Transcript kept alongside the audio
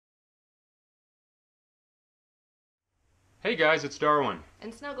Hey guys, it's Darwin.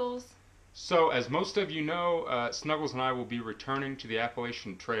 And Snuggles. So, as most of you know, Snuggles and I will be returning to the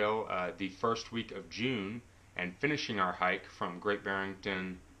Appalachian Trail the first week of June and finishing our hike from Great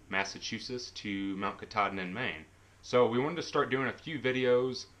Barrington, Massachusetts to Mount Katahdin in Maine. So, we wanted to start doing a few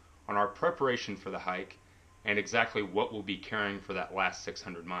videos on our preparation for the hike and exactly what we'll be carrying for that last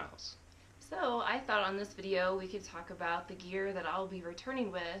 600 miles. So I thought on this video we could talk about the gear that I'll be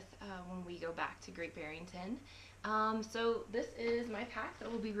returning with when we go back to Great Barrington. So this is my pack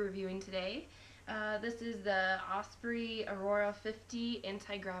that we'll be reviewing today. This is the Osprey Aurora 50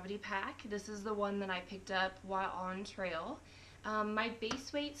 anti-gravity pack. This is the one that I picked up while on trail. My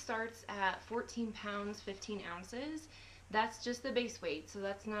base weight starts at 14 pounds 15 ounces. That's just the base weight, so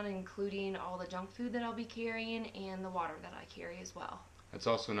that's not including all the junk food that I'll be carrying and the water that I carry as well. That's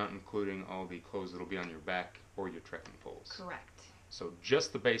also not including all the clothes that'll be on your back or your trekking poles. Correct. So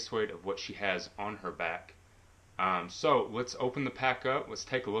just the base weight of what she has on her back. So let's open the pack up. Let's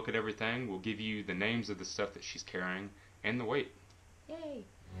take a look at everything. We'll give you the names of the stuff that she's carrying and the weight. Yay!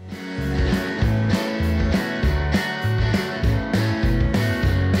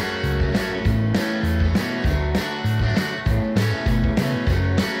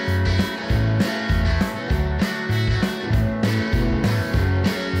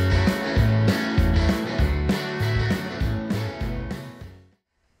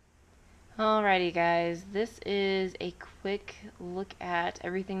 Alrighty guys, this is a quick look at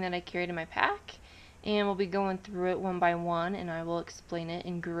everything that I carried in my pack, and we'll be going through it one by one and I will explain it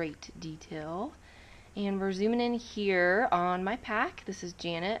in great detail. And we're zooming in here on my pack. This is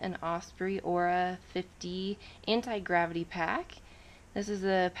Janet, an Osprey Aura 50 anti-gravity pack. This is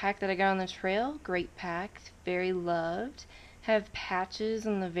a pack that I got on the trail. Great pack, very loved. Have patches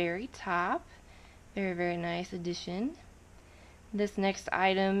on the very top. Very nice addition. This next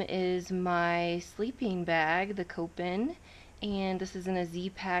item is my sleeping bag, the Copen, and this is in a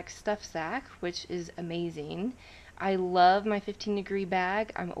Z-Pack stuff sack, which is amazing. I love my 15-degree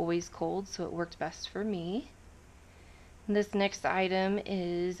bag. I'm always cold, so it worked best for me. This next item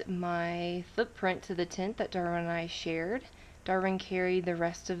is my footprint to the tent that Darwin and I shared. Darwin carried the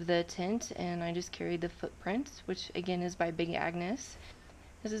rest of the tent, and I just carried the footprint, which again is by Big Agnes.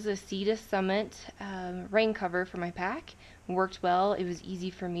 This is a Sea Summit rain cover for my pack. Worked well. It was easy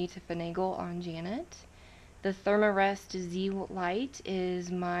for me to finagle on Janet. The Thermarest Z Light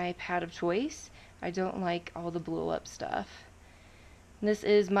is my pad of choice. I don't like all the blow up stuff. This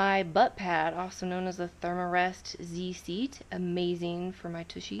is my butt pad, also known as the Thermarest Z Seat. Amazing for my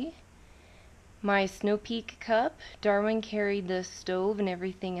tushy. My Snow Peak cup. Darwin carried the stove and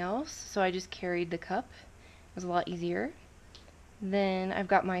everything else, so I just carried the cup. It was a lot easier. Then I've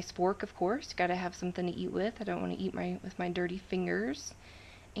got my spork, of course. Gotta have something to eat with. I don't want to eat with my dirty fingers.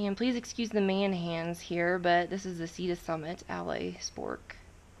 And please excuse the man hands here, but this is the Sea Summit Alley spork.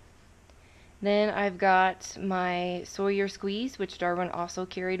 Then I've got my Sawyer squeeze, which Darwin also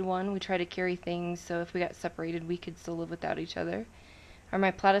carried one. We try to carry things so if we got separated, we could still live without each other. Are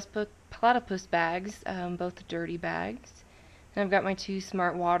my platypus bags, both dirty bags. And I've got my two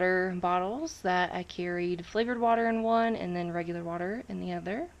Smart Water bottles that I carried flavored water in one and then regular water in the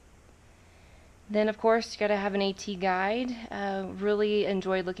other. Then of course you gotta have an AT guide. Really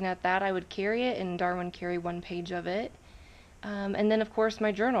enjoyed looking at that. I would carry it and Darwin carry one page of it. And then of course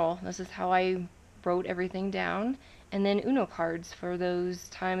my journal. This is how I wrote everything down. And then Uno cards for those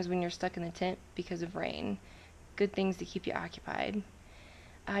times when you're stuck in the tent because of rain. Good things to keep you occupied.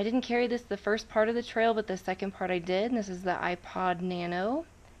 I didn't carry this the first part of the trail, but the second part I did. And this is the iPod Nano.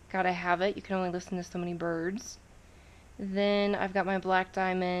 Gotta have it. You can only listen to so many birds. Then I've got my Black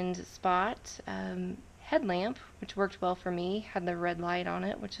Diamond Spot headlamp, which worked well for me. Had the red light on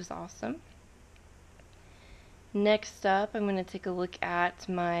it, which is awesome. Next up, I'm going to take a look at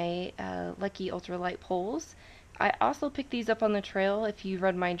my Lucky Ultralight poles. I also picked these up on the trail. If you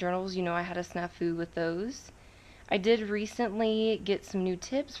read my journals, you know I had a snafu with those. I did recently get some new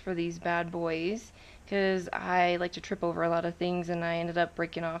tips for these bad boys because I like to trip over a lot of things and I ended up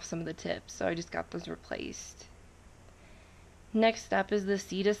breaking off some of the tips, so I just got those replaced. Next up is the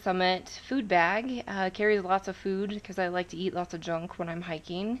Sea Summit food bag. Carries lots of food because I like to eat lots of junk when I'm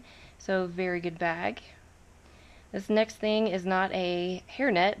hiking, so very good bag. This next thing is not a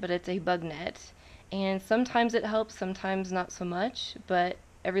hairnet, but it's a bug net, and sometimes it helps, sometimes not so much, but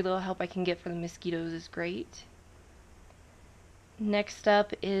every little help I can get for the mosquitoes is great. Next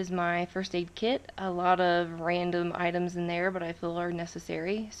up is my first aid kit. A lot of random items in there, but I feel are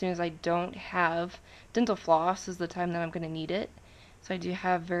necessary. As soon as I don't have dental floss is the time that I'm going to need it. So I do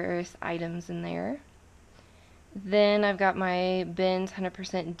have various items in there. Then I've got my Ben's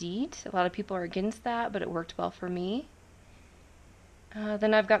 100% DEET. A lot of people are against that, but it worked well for me.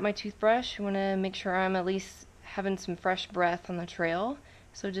 Then I've got my toothbrush. I want to make sure I'm at least having some fresh breath on the trail.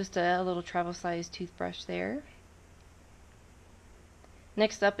 So just a little travel size toothbrush there.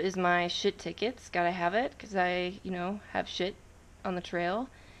 Next up is my shit tickets. Gotta have it because I, have shit on the trail.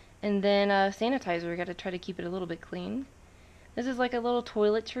 And then sanitizer. Gotta try to keep it a little bit clean. This is like a little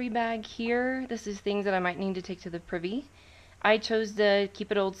toiletry bag here. This is things that I might need to take to the privy. I chose to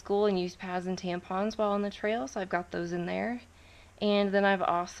keep it old school and use pads and tampons while on the trail, so I've got those in there. And then I've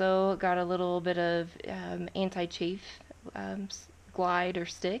also got a little bit of anti-chafe glide or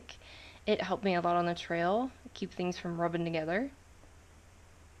stick. It helped me a lot on the trail, keep things from rubbing together.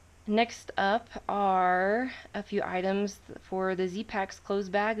 Next up are a few items for the Z-Packs clothes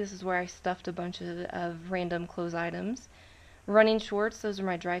bag. This is where I stuffed a bunch of random clothes items. Running shorts, those are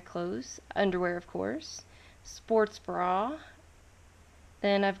my dry clothes. Underwear, of course. Sports bra.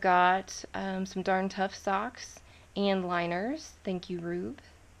 Then I've got some Darn Tough socks and liners. Thank you, Rube.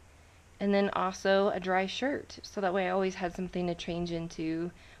 And then also a dry shirt, so that way I always had something to change into,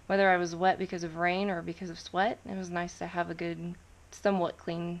 whether I was wet because of rain or because of sweat. It was nice to have a good, somewhat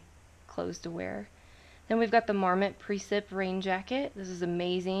clean clothes to wear. Then we've got the Marmot Precip rain jacket. This is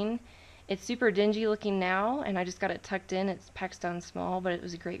amazing. It's super dingy looking now, and I just got it tucked in. It packs down small, but it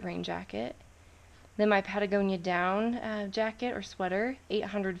was a great rain jacket. Then my Patagonia Down jacket or sweater,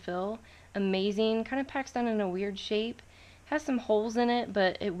 800 fill. Amazing. Kind of packs down in a weird shape. Has some holes in it,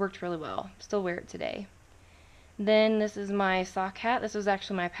 but it worked really well. Still wear it today. Then this is my sock hat. This was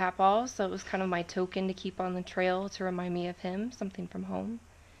actually my papaw, so it was kind of my token to keep on the trail to remind me of him, something from home.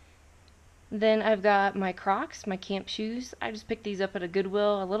 Then I've got my Crocs, my camp shoes. I just picked these up at a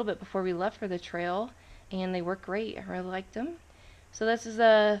Goodwill a little bit before we left for the trail, and they work great. I really liked them. So this is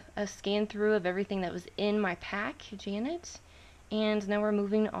a scan through of everything that was in my pack, Janet. And now we're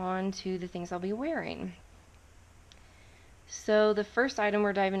moving on to the things I'll be wearing. So the first item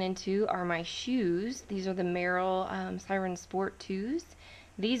we're diving into are my shoes. These are the Merrell Siren Sport 2s.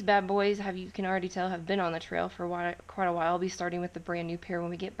 These bad boys, you can already tell, have been on the trail for quite a while. I'll be starting with the brand new pair when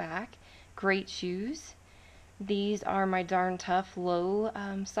we get back. Great shoes. These are my Darn Tough low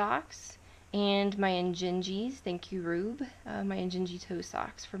socks. And my Injinjis, thank you Rube, my Injinji toe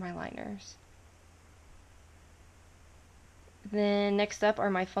socks for my liners. Then next up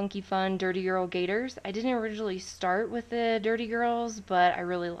are my Funky Fun Dirty Girl Gaiters. I didn't originally start with the Dirty Girls, but I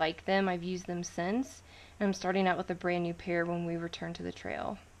really like them. I've used them since. And I'm starting out with a brand new pair when we return to the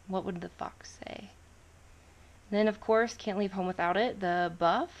trail. What would the fox say? Then of course, can't leave home without it, the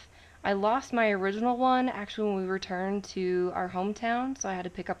Buff. I lost my original one actually when we returned to our hometown, so I had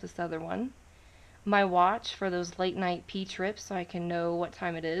to pick up this other one. My watch for those late night pee trips so I can know what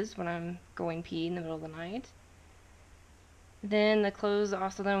time it is when I'm going pee in the middle of the night. Then the clothes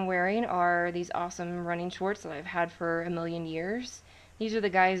also that I'm wearing are these awesome running shorts that I've had for a million years. These are the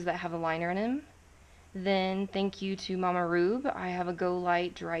guys that have a liner in them. Then thank you to Mama Rube, I have a Go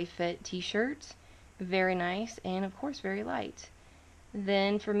Light Dry Fit t-shirt. Very nice and of course very light.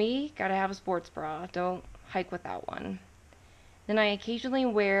 Then for me, gotta have a sports bra. Don't hike without one. Then I occasionally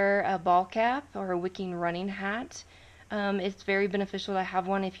wear a ball cap or a wicking running hat. It's very beneficial to have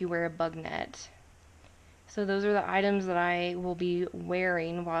one if you wear a bug net. So those are the items that I will be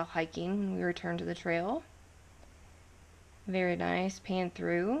wearing while hiking when we return to the trail. Very nice. Pan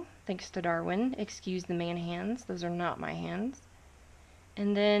through. Thanks to Darwin. Excuse the man hands. Those are not my hands.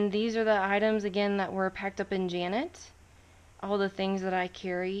 And then these are the items again that were packed up in Janet. All the things that I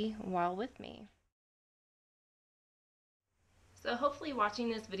carry while with me. So hopefully watching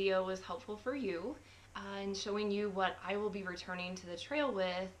this video was helpful for you and showing you what I will be returning to the trail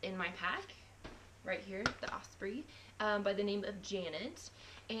with in my pack. Right here, the Osprey, by the name of Janet.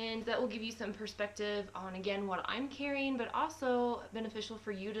 And that will give you some perspective on, again, what I'm carrying, but also beneficial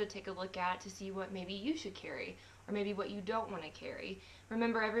for you to take a look at to see what maybe you should carry, or maybe what you don't want to carry.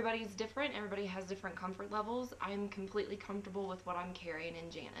 Remember, everybody's different. Everybody has different comfort levels. I'm completely comfortable with what I'm carrying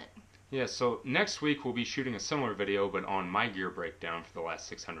in Janet. Yeah, so next week we'll be shooting a similar video, but on my gear breakdown for the last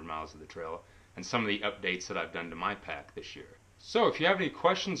 600 miles of the trail, and some of the updates that I've done to my pack this year. So if you have any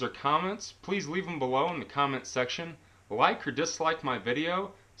questions or comments, please leave them below in the comments section. Like or dislike my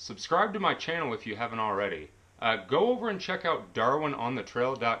video. Subscribe to my channel if you haven't already. Go over and check out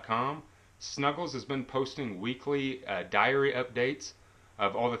darwinonthetrail.com. Snuggles has been posting weekly diary updates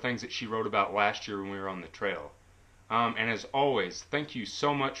of all the things that she wrote about last year when we were on the trail. And as always, thank you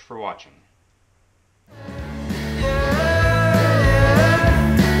so much for watching.